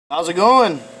How's it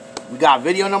going? We got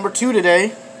video number 2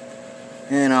 today,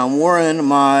 and I'm wearing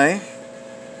my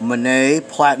Monet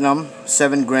Platinum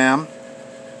 7-gram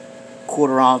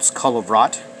quarter-ounce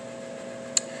Kolovrot,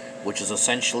 which is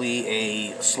essentially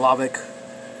a Slavic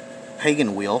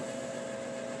pagan wheel,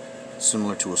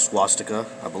 similar to a swastika,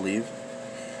 I believe.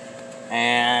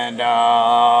 And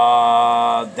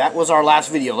that was our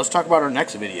last video. Let's talk about our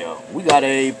next video. We got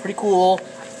a pretty cool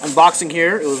unboxing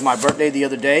here. It was my birthday the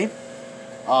other day.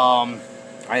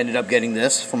 I ended up getting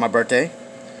this for my birthday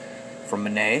from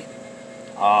Monet.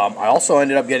 I also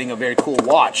ended up getting a very cool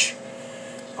watch.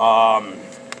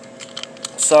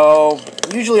 So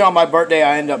usually on my birthday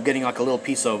I end up getting like a little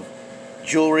piece of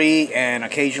jewelry and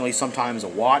occasionally sometimes a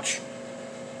watch.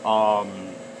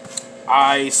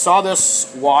 I saw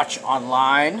this watch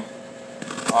online.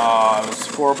 It was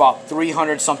for about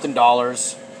 $300 something. They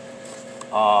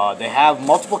have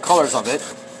multiple colors of it.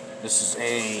 This is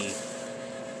a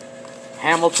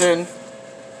Hamilton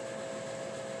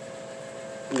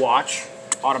watch,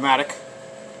 automatic.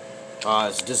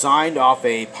 It's designed off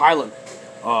a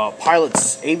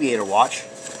pilot's aviator watch.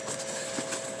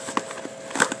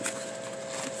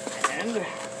 And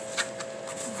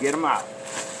get them out.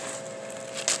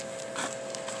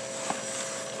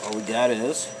 All we got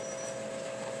is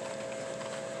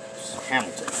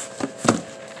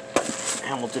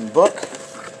Hamilton book.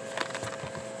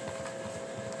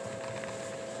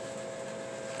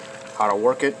 How to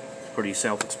work it, pretty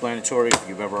self-explanatory. If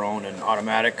you've ever owned an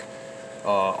automatic,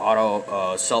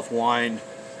 self-wind,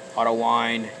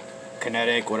 auto-wind,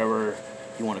 kinetic, whatever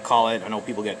you want to call it. I know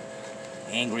people get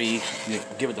angry if you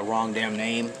give it the wrong damn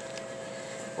name.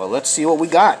 Well, let's see what we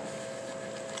got.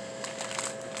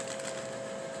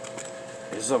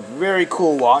 This is a very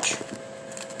cool watch.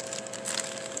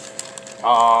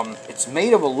 It's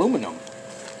made of aluminum.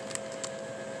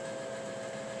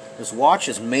 This watch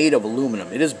is made of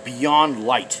aluminum. It is beyond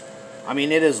light. I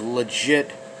mean, it is legit.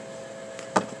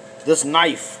 This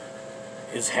knife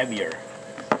is heavier.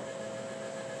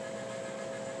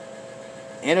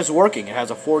 And it's working. It has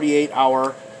a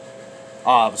 48-hour.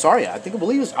 Sorry, I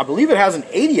believe it has an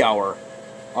 80-hour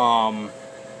time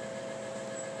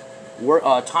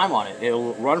on it.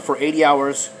 It'll run for 80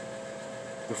 hours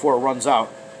before it runs out.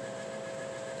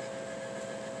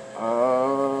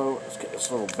 Let's get this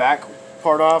little back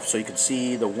part off so you can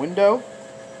see the window.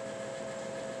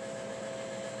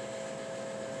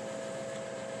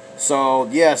 So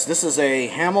yes, this is a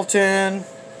Hamilton.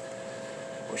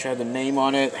 Wish I had the name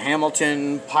on it.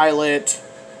 Hamilton Pilot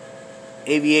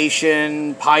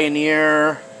Aviation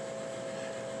Pioneer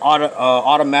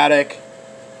automatic.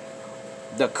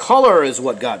 The color is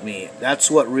what got me. That's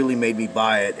what really made me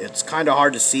buy it. It's kind of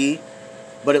hard to see,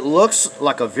 but it looks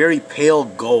like a very pale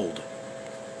gold.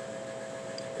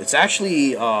 It's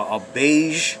actually a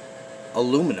beige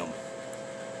aluminum.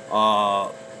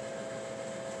 The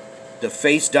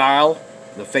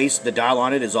dial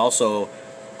on it is also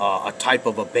a type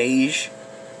of a beige.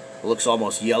 It looks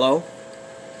almost yellow.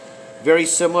 Very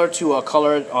similar to a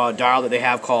colored dial that they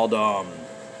have called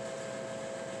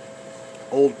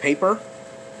Old Paper.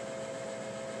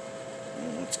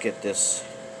 Let's get this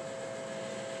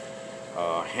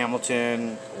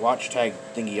Hamilton watch tag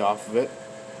thingy off of it.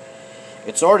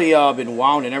 It's already been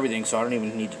wound and everything, so I don't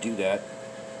even need to do that.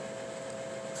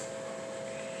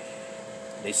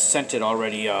 They sent it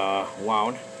already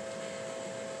wound.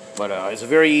 But it's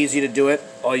very easy to do it.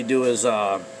 All you do is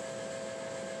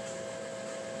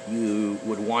you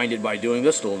would wind it by doing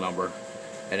this little number.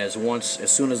 And as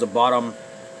soon as the bottom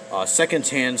seconds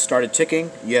hand started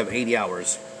ticking, you have 80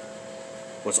 hours.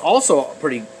 What's also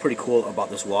pretty cool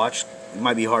about this watch, it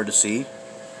might be hard to see,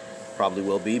 probably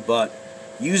will be, but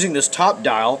using this top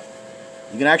dial,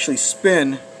 you can actually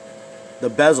spin the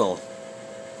bezel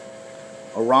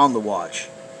around the watch.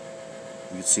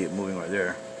 You can see it moving right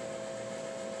there.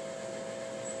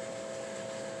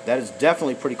 That is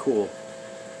definitely pretty cool.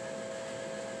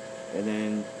 And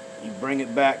then you bring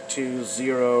it back to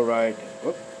 0, right?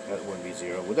 Whoop, that wouldn't be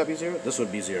 0. Would that be 0? This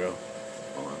would be 0.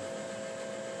 Hold on.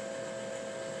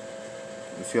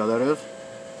 You see how that is?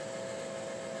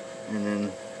 And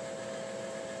then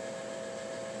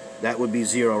that would be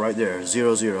 0 right there.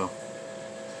 0, 0.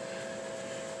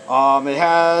 It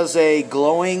has a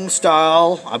glowing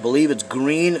style. I believe it's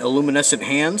green luminescent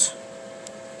hands,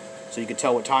 so you can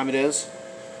tell what time it is.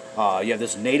 You have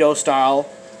this NATO style.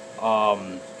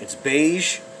 It's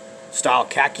beige style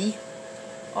khaki.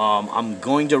 I'm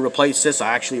going to replace this.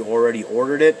 I actually already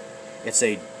ordered it. It's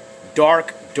a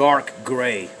dark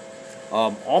gray.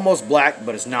 Almost black,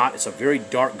 but it's not. It's a very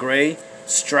dark gray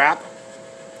strap.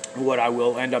 What I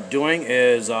will end up doing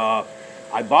is I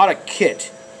bought a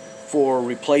kit for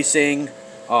replacing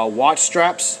watch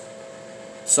straps.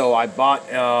 So I bought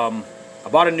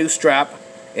a new strap,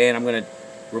 and I'm gonna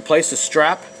replace the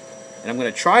strap, and I'm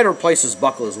gonna try to replace this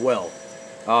buckle as well,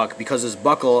 because this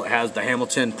buckle has the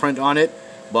Hamilton print on it,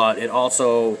 but it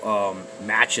also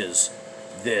matches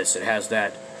this. It has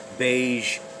that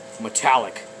beige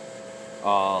metallic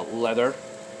leather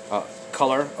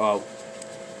color.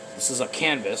 This is a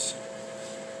canvas.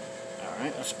 All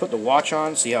right, let's put the watch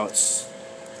on. See how it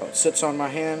sits on my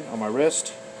hand, on my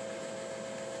wrist.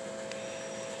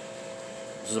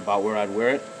 This is about where I'd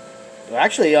wear it.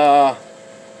 Actually, the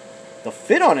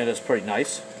fit on it is pretty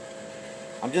nice.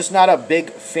 I'm just not a big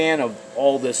fan of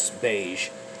all this beige.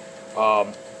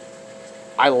 I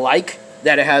like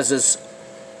that it has this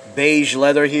beige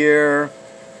leather here,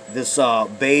 this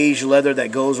beige leather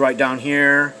that goes right down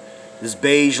here, this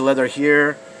beige leather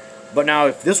here. But now,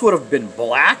 if this would have been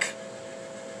black,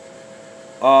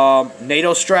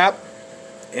 NATO strap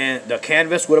and the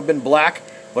canvas would have been black,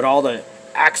 but all the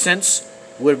accents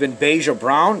would have been beige or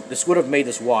brown, this would have made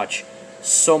this watch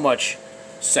so much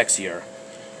sexier.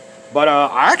 But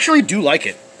I actually do like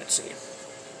it. Let's see.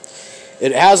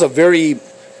 It has a very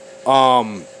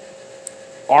army,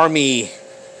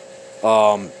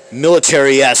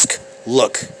 military-esque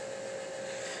look.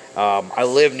 I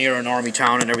live near an army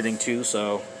town and everything too,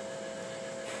 so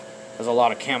there's a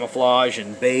lot of camouflage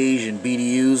and beige and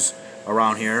BDUs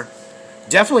around here.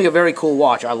 Definitely a very cool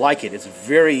watch. I like it. It's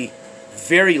very,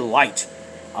 very light.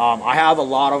 I have a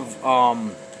lot of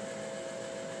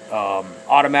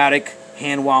automatic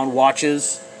hand-wound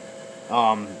watches.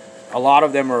 A lot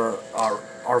of them are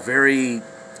very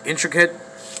intricate.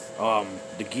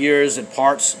 The gears and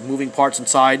parts, moving parts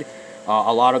inside,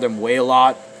 a lot of them weigh a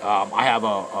lot. I have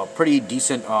a pretty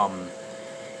decent,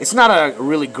 it's not a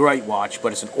really great watch,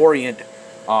 but it's an Orient.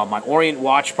 My Orient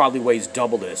watch probably weighs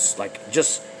double this. Like,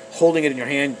 just holding it in your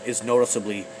hand is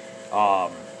noticeably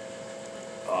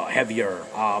heavier.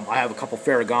 I have a couple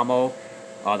Ferragamo.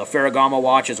 The Ferragamo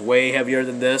watch is way heavier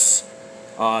than this.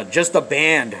 Just the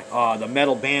band, the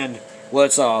metal band, well,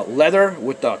 it's leather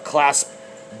with the clasp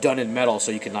done in metal,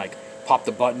 so you can like pop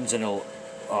the buttons and it'll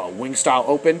wing style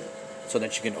open, so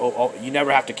that you can you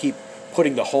never have to keep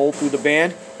putting the hole through the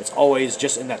band. It's always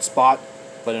just in that spot,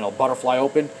 but it'll butterfly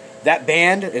open. That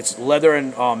band, it's leather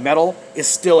and metal, is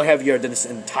still heavier than this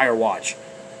entire watch.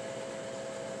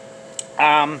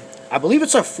 I believe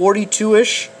it's a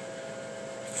 42-ish,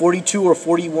 42 or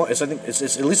 41. I think it's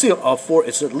at least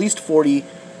it's at least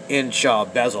 40-inch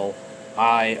bezel.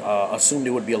 I assumed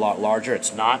it would be a lot larger.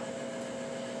 It's not.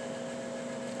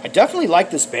 I definitely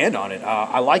like this band on it.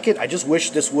 I like it. I just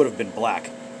wish this would have been black.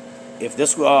 If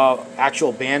this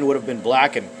actual band would have been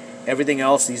black and everything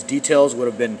else, these details would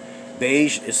have been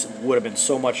beige, it would have been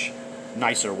so much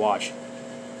nicer watch.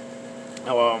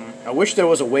 Now, I wish there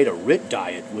was a way to RIT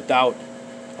dye it without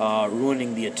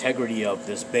ruining the integrity of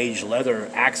this beige leather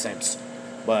accents.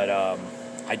 But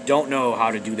I don't know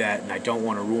how to do that, and I don't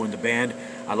want to ruin the band.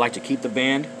 I'd like to keep the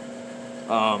band.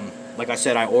 Like I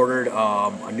said, I ordered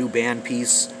a new band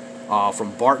piece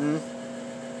from Barton.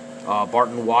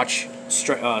 Barton watch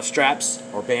straps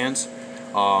or bands.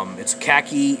 It's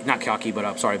khaki, not khaki, but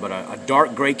a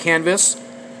dark gray canvas.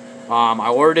 I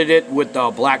ordered it with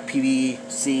the black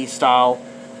PVC style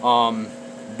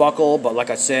buckle, but like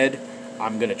I said,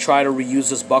 I'm gonna try to reuse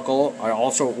this buckle. I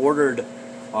also ordered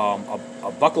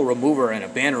a buckle remover and a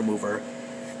band remover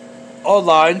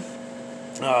online.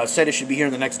 Said it should be here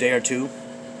in the next day or two.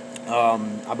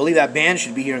 I believe that band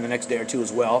should be here in the next day or two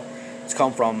as well. It's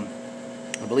come from,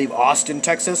 I believe, Austin,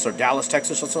 Texas, or Dallas,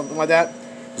 Texas, or something like that.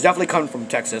 It's definitely coming from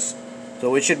Texas,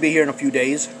 so it should be here in a few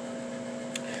days.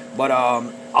 But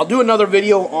I'll do another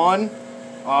video on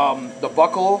the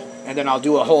buckle, and then I'll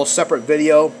do a whole separate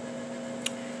video.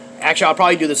 Actually, I'll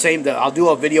probably do the same. I'll do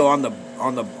a video on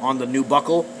the new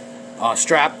buckle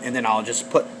strap, and then I'll just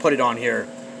put it on here,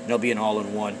 and it'll be an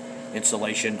all-in-one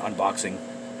installation unboxing.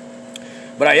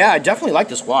 But yeah, I definitely like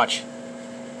this watch.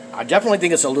 I definitely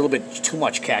think it's a little bit too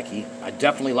much khaki. I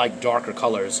definitely like darker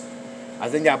colors. I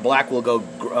think that black will go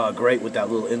great with that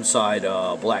little inside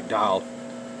black dial.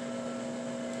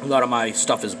 A lot of my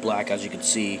stuff is black, as you can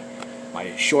see.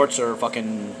 My shorts are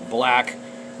fucking black.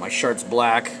 My shirt's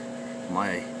black.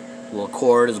 My little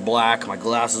cord is black. My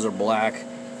glasses are black.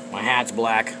 My hat's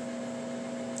black.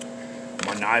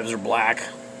 My knives are black.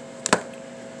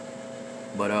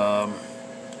 But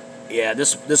yeah,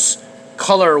 this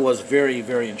color was very,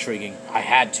 very intriguing. I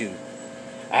had to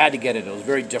get it. It was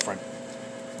very different.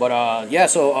 But yeah,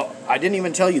 so I didn't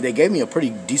even tell you, they gave me a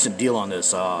pretty decent deal on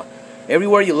this.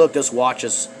 Everywhere you look, this watch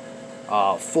is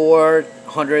 $400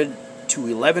 to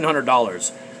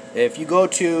 $1,100. If you go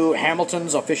to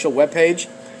Hamilton's official webpage,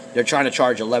 they're trying to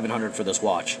charge $1,100 for this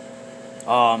watch.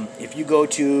 If you go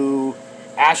to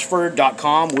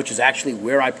Ashford.com, which is actually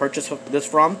where I purchased this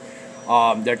from,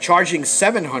 they're charging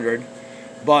 $700.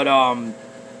 But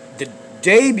the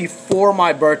day before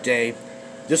my birthday,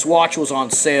 this watch was on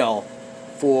sale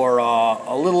for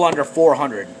a little under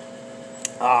 $400.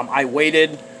 I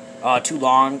waited too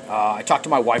long. I talked to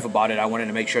my wife about it. I wanted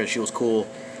to make sure she was cool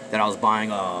that I was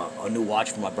buying a new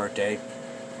watch for my birthday,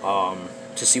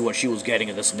 to see what she was getting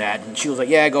and this and that. And she was like,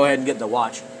 yeah, go ahead and get the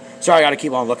watch. Sorry, I got to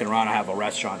keep on looking around. I have a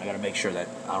restaurant. I got to make sure that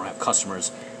I don't have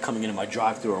customers coming into my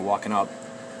drive-thru or walking up.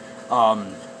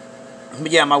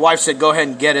 But yeah, my wife said, go ahead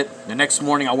and get it. The next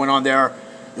morning I went on there.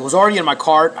 It was already in my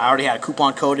cart. I already had a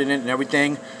coupon code in it and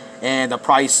everything. And the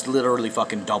price literally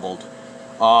fucking doubled.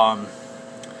 I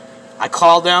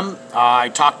called them. I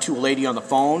talked to a lady on the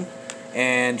phone.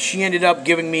 And she ended up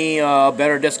giving me a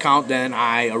better discount than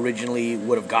I originally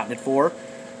would have gotten it for.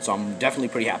 So I'm definitely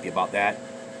pretty happy about that.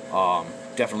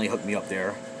 Definitely hooked me up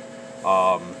there.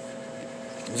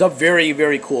 It's a very,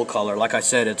 very cool color. Like I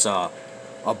said, it's a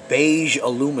beige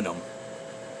aluminum.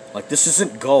 Like, this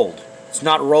isn't gold. It's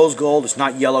not rose gold. It's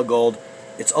not yellow gold.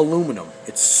 It's aluminum.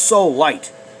 It's so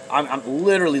light. I'm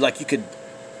literally, like, you could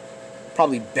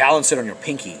probably balance it on your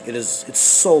pinky. It's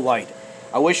so light.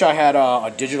 I wish I had a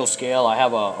digital scale. I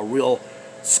have a real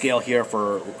scale here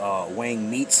for weighing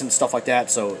meats and stuff like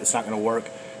that, so it's not going to work.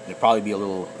 It'd probably be a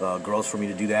little gross for me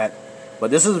to do that.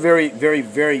 But this is a very, very,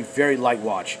 very, very light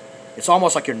watch. It's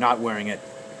almost like you're not wearing it.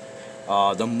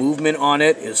 The movement on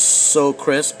it is so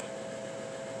crisp.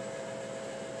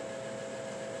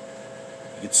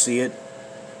 You can see it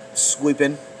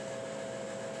sweeping.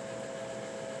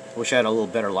 Wish I had a little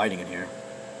better lighting in here.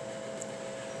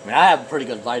 I mean, I have pretty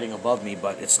good lighting above me,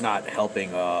 but it's not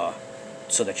helping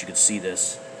so that you can see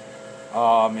this.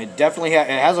 It definitely it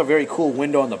has a very cool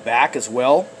window on the back as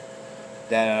well.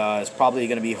 That is probably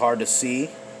going to be hard to see.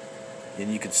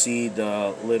 And you can see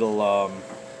the little,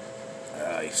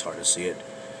 it's hard to see it.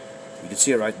 You can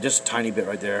see it right, just a tiny bit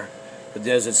right there. But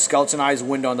there's a skeletonized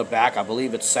window on the back. I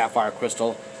believe it's sapphire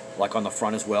crystal, like on the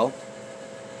front as well.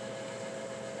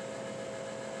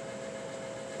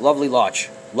 Lovely watch.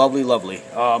 Lovely, lovely.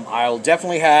 I'll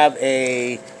definitely have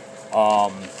a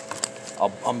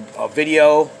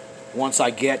video once I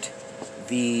get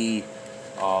the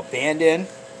band in.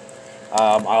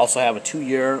 I also have a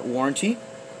 2-year warranty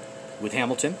with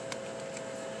Hamilton.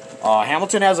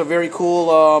 Hamilton has a very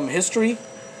cool history.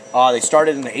 They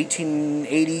started in the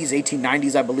 1880s,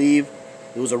 1890s, I believe.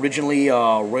 It was originally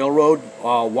a railroad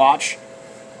watch.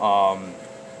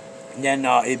 Then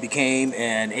it became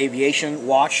an aviation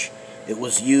watch. It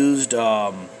was used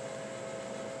a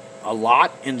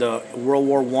lot in the World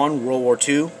War I, World War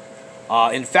II.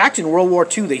 In fact, in World War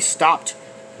II, they stopped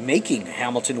making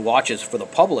Hamilton watches for the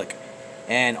public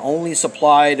and only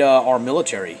supplied our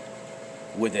military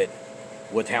with it,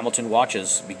 with Hamilton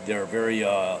watches. They're very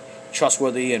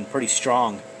trustworthy and pretty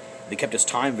strong. They kept its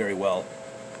time very well.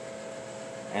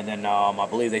 And then I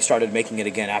believe they started making it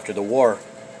again after the war.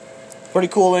 Pretty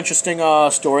cool, interesting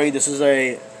story. This is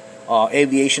a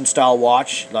aviation style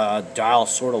watch. The dial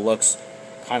sort of looks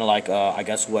kind of like I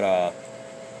guess what a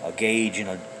gauge in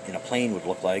a plane would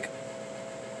look like.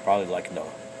 Probably like in the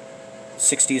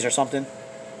 60s or something,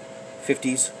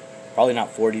 50s. Probably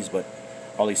not 40s, but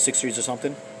probably 60s or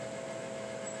something.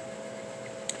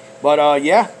 But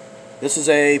yeah, this is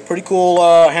a pretty cool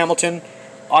Hamilton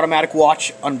automatic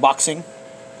watch unboxing.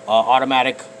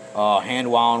 Automatic,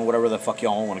 hand wound, whatever the fuck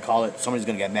y'all want to call it. Somebody's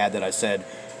gonna get mad that I said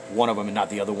one of them and not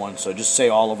the other one, so just say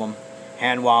all of them.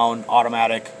 Hand wound,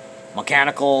 automatic,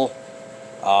 mechanical.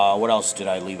 What else did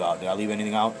I leave out? Did I leave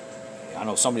anything out? I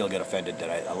know somebody will get offended that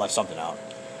I left something out.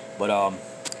 But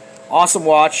awesome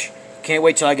watch. Can't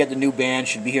wait till I get the new band.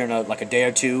 Should be here in like a day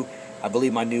or two. I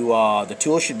believe my new the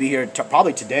tool should be here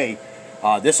probably today.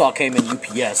 This all came in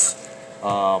UPS.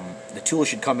 The tool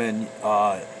should come in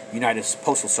United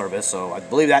Postal Service, so I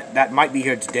believe that might be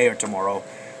here today or tomorrow.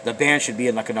 The band should be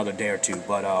in like another day or two,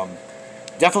 but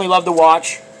definitely love the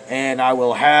watch, and I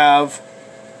will have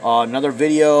another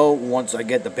video once I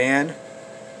get the band,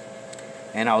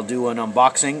 and I'll do an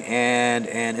unboxing and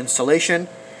an installation,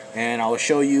 and I'll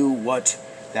show you what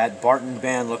that Barton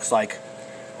band looks like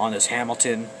on this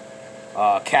Hamilton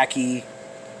Khaki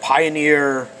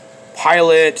Pioneer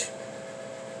Pilot.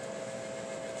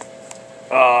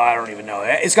 I don't even know.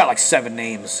 It's got like 7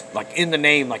 names. Like in the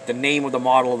name, like the name of the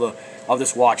model of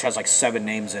this watch has like 7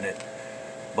 names in it.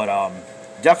 But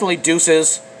definitely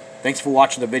deuces. Thanks for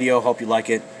watching the video. Hope you like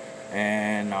it.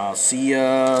 And I'll see you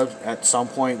at some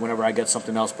point whenever I get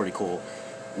something else pretty cool.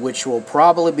 which will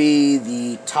probably be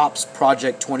the Topps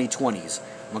Project 2020s.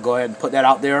 I'm going to go ahead and put that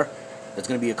out there. There's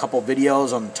going to be a couple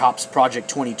videos on Topps Project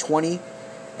 2020,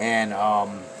 and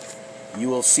you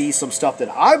will see some stuff that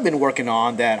I've been working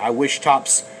on that I wish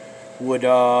Topps would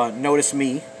notice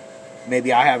me.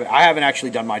 Maybe I haven't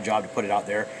actually done my job to put it out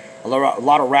there. A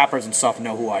lot of rappers and stuff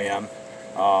know who I am.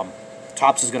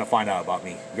 Topps is going to find out about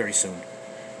me very soon.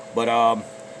 But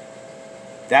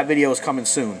that video is coming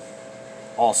soon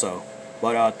also.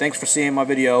 But thanks for seeing my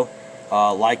video.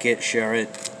 Like it, share it,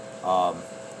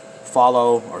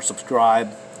 follow or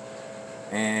subscribe,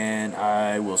 and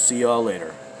I will see y'all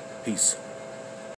later. Peace.